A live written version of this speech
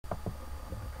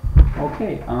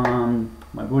Okay,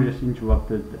 my boy just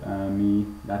interrupted me.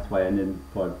 That's why I ended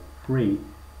part 3.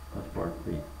 That's part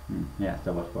 3. Yes,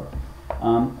 that was part 3.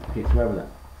 Okay, so where was that?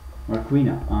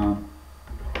 Marquena.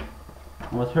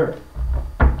 What was her?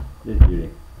 This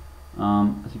beauty.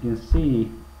 As you can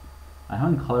see, I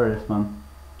haven't colored this one.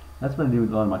 That's what I do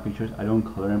with a lot of my pictures. I don't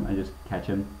color them, I just catch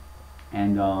them.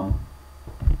 And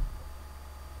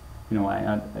you know,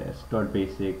 I start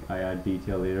basic, I add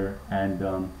detail later. And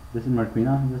this is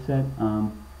Marquena, as I said.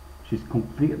 She's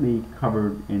completely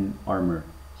covered in armor,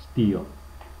 steel,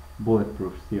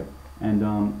 bulletproof steel, and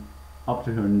up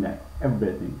to her neck,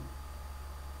 everything.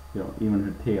 You know, even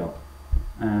her tail.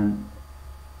 And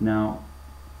now,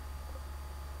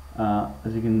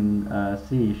 as you can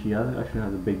see, she actually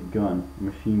has a big gun, a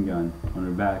machine gun, on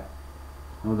her back.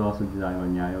 It was also designed by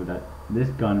Nyayo. That this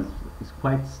gun is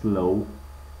quite slow.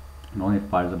 It only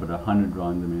fires about 100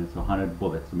 rounds a minute, so 100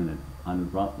 bullets a minute.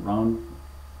 100 rounds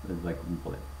is like a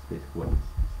bullet. It's basically what it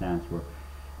stands for.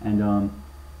 And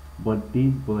but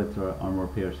these bullets are armor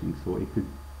piercing, so it could,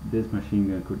 this machine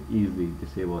gun could easily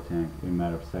disable a tank in a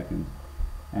matter of seconds.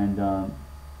 And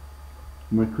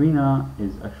Marquena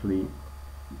is actually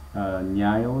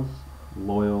Nyayo's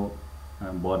loyal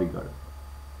bodyguard.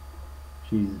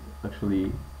 She's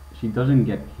actually, she doesn't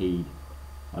get paid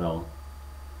at all,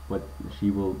 but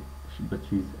but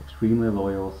she's extremely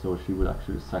loyal, so she would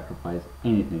actually sacrifice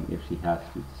anything if she has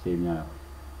to save Nyayo.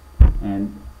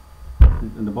 And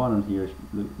in the bottom here,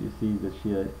 you see that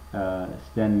she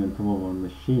standing on top of a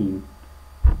machine,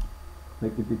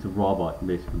 like it's a robot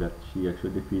basically that she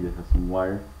actually defeated. Has some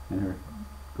wire in her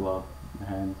glove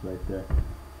hands right there.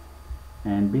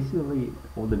 And basically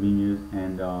all the beanies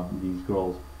and these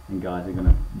girls and guys are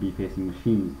gonna be facing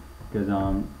machines, because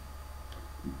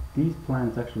these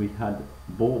plants actually had,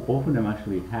 both of them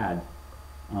actually had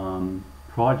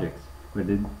projects where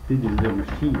they did these little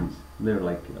machines. They're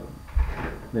like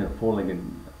they're four-legged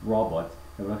robots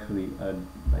that would actually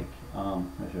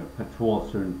patrol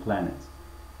certain planets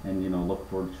and, you know, look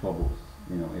for troubles.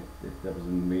 You know, if there was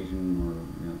an invasion, or,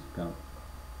 you know, some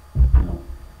kind of,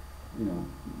 you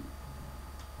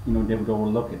know, they would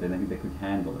overlook it and they could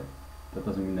handle it. That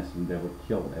doesn't mean necessarily they would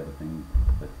kill everything,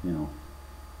 but, you know,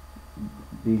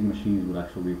 these machines would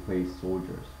actually replace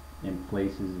soldiers in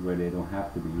places where they don't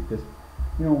have to be, because,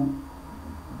 you know,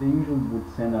 they usually would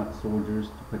send out soldiers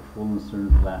to patrol in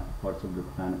certain parts of the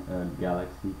planet,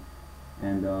 galaxy,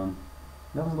 and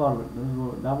that was a lot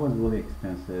of that was really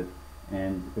expensive,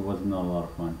 and it was not a lot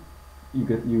of fun. You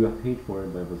got paid for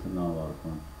it, but it was not a lot of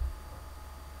fun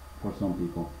for some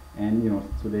people. And, you know,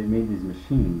 so they made these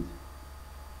machines,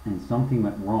 and something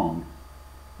went wrong,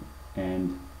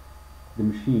 and the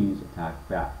machines attacked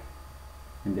back,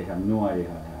 and they have no idea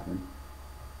how it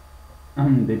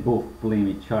happened. They both blame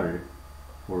each other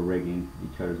for rigging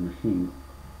each other's machines,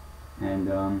 and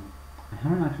I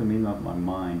haven't actually made up my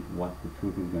mind what the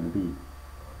truth is going to be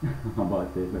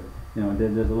about this, but, you know,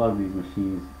 there's a lot of these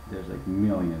machines. There's like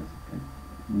millions and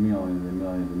millions and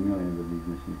millions and millions of these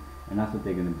machines, and that's what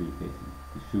they're going to be facing,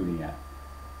 shooting at.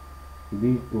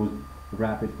 Those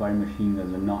rapid fire machine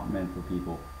guns are not meant for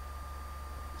people,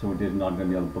 so there's not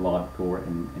going to be a blood, gore,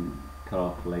 and cut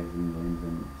off legs and limbs.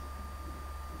 And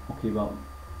okay, well,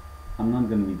 I'm not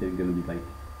going to be, they're going to be like,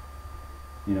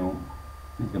 you know,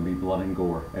 it's going to be blood and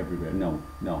gore everywhere. No,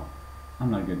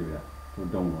 I'm not going to do that, so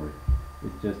don't worry.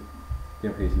 It's just,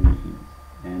 they're facing machines.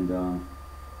 And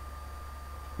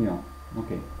you know,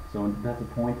 okay, so that's the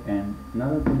point. And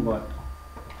another thing about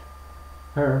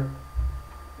her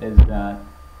is that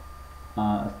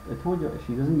I told you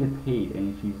she doesn't get paid,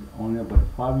 and she's only about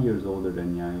 5 years older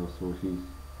than Nyayo, so she's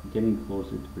getting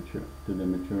closer to the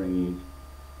maturing age.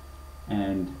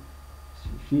 And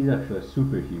she's actually a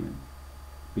superhuman,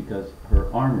 because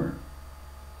her armor,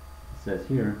 it says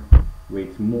here,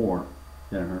 weighs more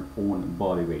than her own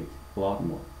body weight, a lot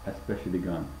more, especially the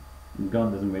gun. The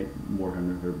gun doesn't weigh more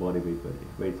than her body weight, but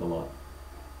it weighs a lot.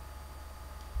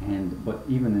 And but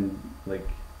even in, like,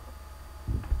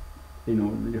 you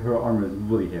know, her armor is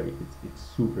really heavy. It's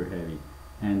super heavy,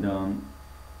 and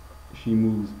she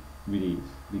moves with ease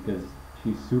because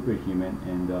she's superhuman,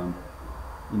 and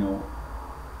you know,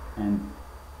 and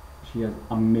she has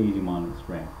amazing amount of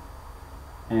strength.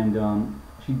 And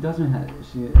she doesn't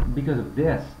have, because of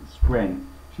this strength,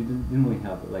 she didn't really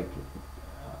have like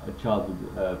a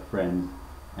childhood friends,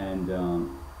 and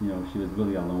you know, she was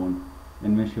really alone.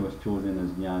 And when she was chosen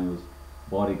as Nyayo's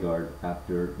bodyguard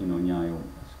after, you know, Nyayo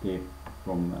escaped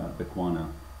from Marquena,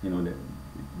 you know, the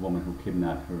woman who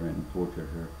kidnapped her and tortured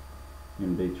her, you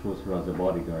know, they chose her as a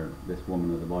bodyguard, this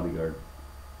woman as a bodyguard.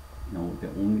 You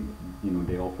know,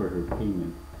 they offered her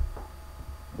payment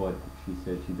but she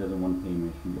said she doesn't want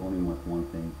payment. She only wants one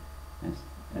thing,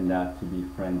 and that to be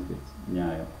friends with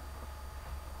Nyayo,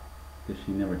 because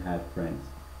she never had friends,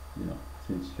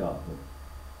 since childhood.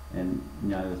 And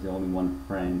Nyayo is the only one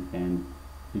friend, and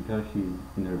because she's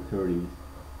in her 30s,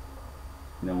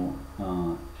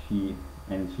 she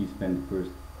spent the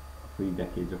first 3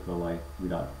 decades of her life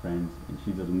without friends, and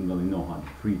she doesn't really know how to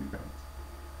treat friends.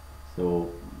 So,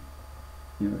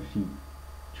 she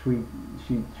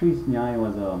treats Nyayo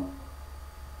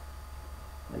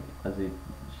as if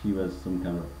she was some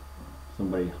kind of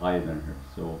somebody higher than her.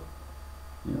 So,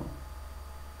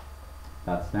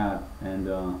 that's that. And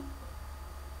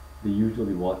they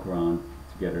usually walk around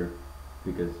together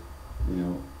because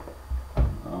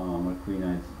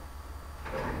Marquena is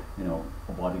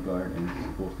a bodyguard and is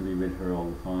supposed to be with her all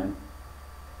the time.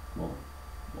 Well,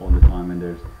 all the time, and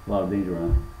there's a lot of danger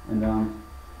around. And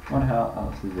what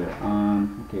else is there?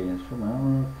 Okay, let's show my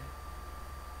work.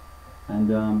 And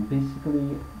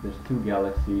basically, there's two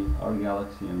galaxies: our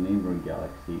galaxy and neighboring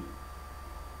galaxy.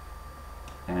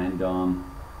 And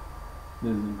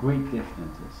there's great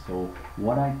distances. So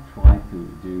what I tried to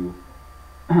do,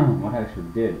 what I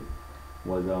actually did,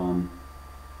 was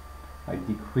I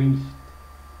decreased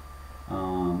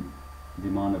the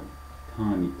amount of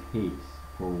time it takes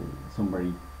for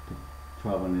somebody to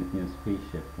travel in a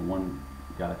spaceship from one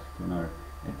galaxy to another.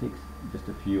 It takes just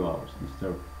a few hours instead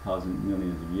of thousands,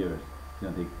 millions of years. It's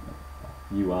going to take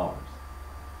a few hours,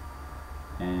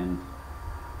 and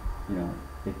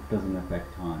it doesn't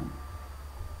affect time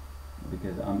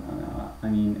because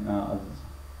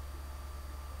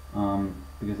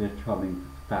because they're traveling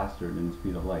faster than the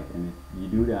speed of light, and if you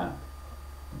do that,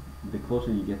 the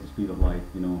closer you get to the speed of light,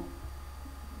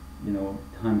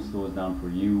 time slows down for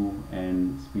you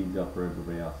and speeds up for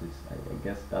everybody else. I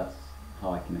guess that's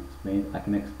how I can explain it. I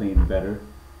can explain it better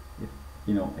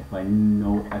if I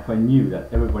knew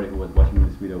that everybody who was watching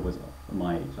this video was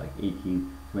my age, like 18,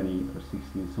 20, or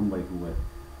 16, somebody who was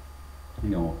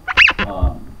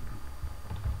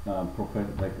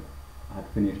had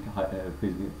finished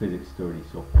physics 30,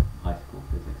 so high school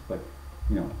physics. But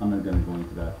I'm not going to go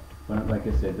into that. But like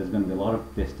I said, there's going to be a lot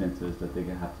of distances that they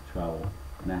have to travel,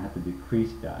 and I have to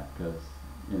decrease that because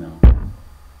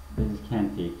they just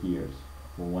can't take years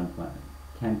for one planet,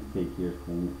 can't take years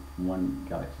from one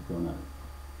galaxy to another.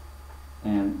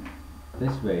 And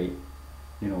this way,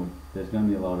 there's going to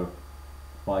be a lot of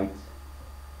fights,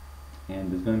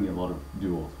 and there's going to be a lot of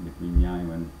duels between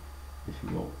Nyayo and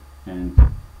Ishigo, and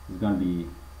there's going to be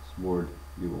sword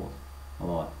duels a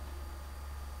lot.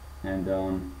 And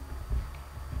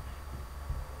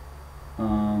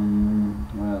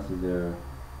what else is there?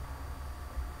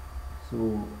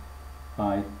 So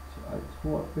I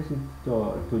basically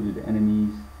told you the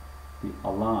enemies, the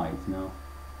allies. Now,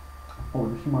 oh,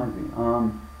 this reminds me. I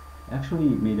actually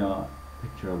made a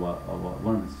picture of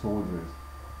one of the soldiers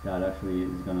that actually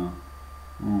is gonna.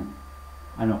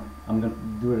 I know I'm gonna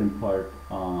do it in part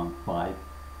 5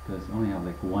 because I only have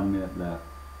like 1 minute left,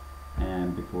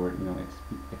 and before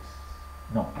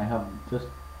no, I have just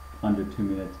under 2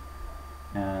 minutes,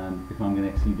 and before I'm gonna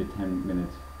exceed the 10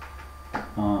 minutes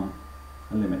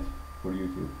limit for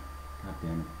YouTube. God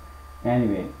damn it.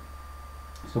 Anyway,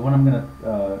 so what I'm gonna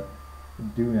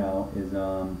do now is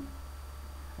I'm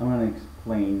gonna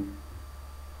explain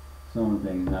some of the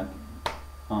things. Now,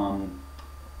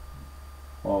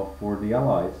 for the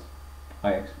allies,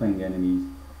 I explained the enemies,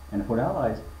 and for the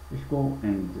allies, Ishiko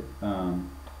and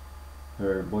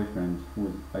her boyfriend, who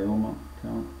is Ioma,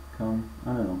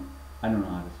 I don't know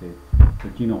how to say it,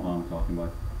 but you know what I'm talking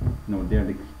about. They're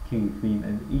the king and queen,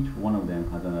 and each one of them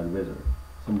has an advisor,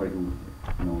 somebody who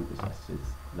just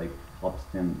assists, like helps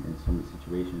them in some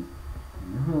situations.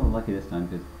 And they're really lucky this time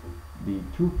because the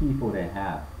two people they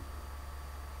have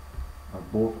are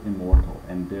both immortal,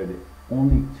 and they're the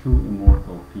only two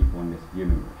immortal people in this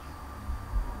universe.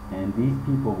 And these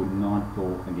people would not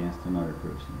go against another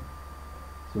person,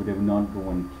 so they would not go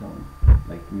and kill him.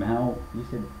 Like Mao, you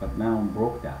said, but Mao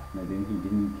broke that. Like, he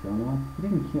didn't kill anyone. He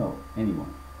didn't kill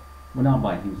anyone, but not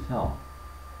by himself.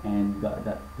 And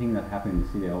that thing that happened in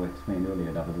the city, I explained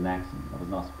earlier, that was an accident. That was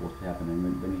not supposed to happen. And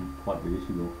when he fought with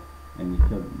Ishigo and he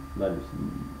killed letters,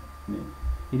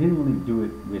 he didn't really do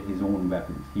it with his own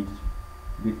weapons. He just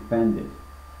defended.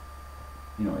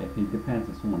 If he defends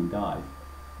and someone dies,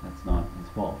 that's not his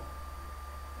fault.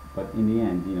 But in the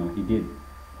end, he did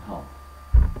help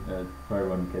for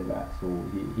everyone to get back. So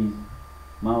he's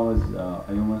Mao's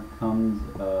Ayuma comes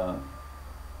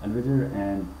advisor,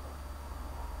 and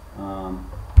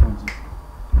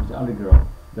what's the other girl,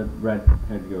 that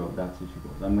red-haired girl, that's who she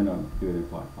goes. I'm gonna do it in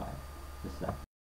part 5. Just that.